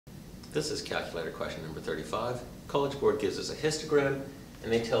This is calculator question number 35. College Board gives us a histogram,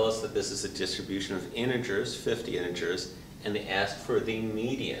 and they tell us that this is a distribution of integers, 50 integers, and they ask for the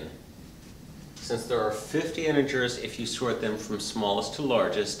median. Since there are 50 integers, if you sort them from smallest to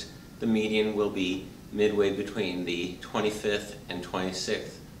largest, the median will be midway between the 25th and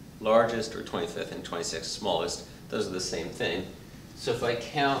 26th largest, or 25th and 26th smallest. Those are the same thing. So if I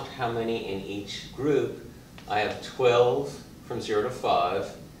count how many in each group, I have 12 from 0 to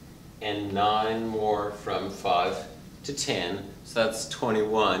 5, and 9 more from 5 to 10, so that's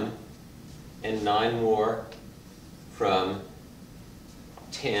 21, and 9 more from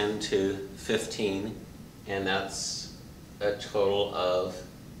 10 to 15, and that's a total of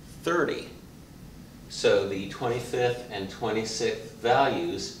 30. So the 25th and 26th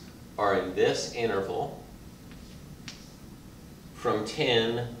values are in this interval from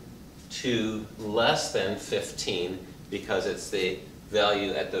 10 to less than 15, because it's the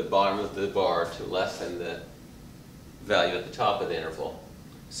value at the bottom of the bar to less than the value at the top of the interval.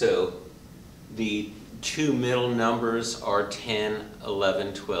 So the two middle numbers are 10,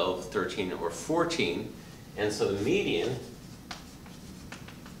 11, 12, 13, or 14, and so the median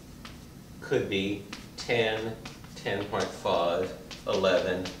could be 10, 10.5,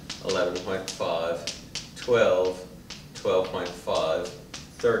 11, 11.5, 12, 12.5,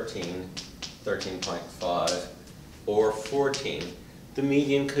 13, 13.5, or 14. The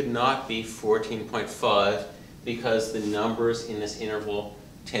median could not be 14.5 because the numbers in this interval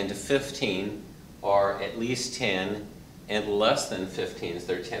 10 to 15 are at least 10 and less than 15, so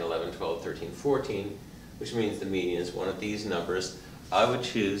they're 10, 11, 12, 13, 14, which means the median is one of these numbers. I would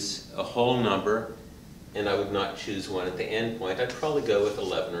choose a whole number, and I would not choose one at the end point. I'd probably go with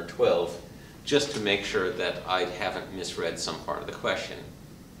 11 or 12, just to make sure that I haven't misread some part of the question.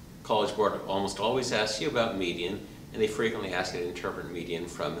 College Board almost always asks you about median, and they frequently ask you to interpret median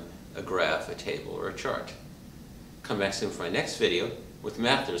from a graph, a table, or a chart. Come back soon for my next video. With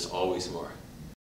math, there's always more.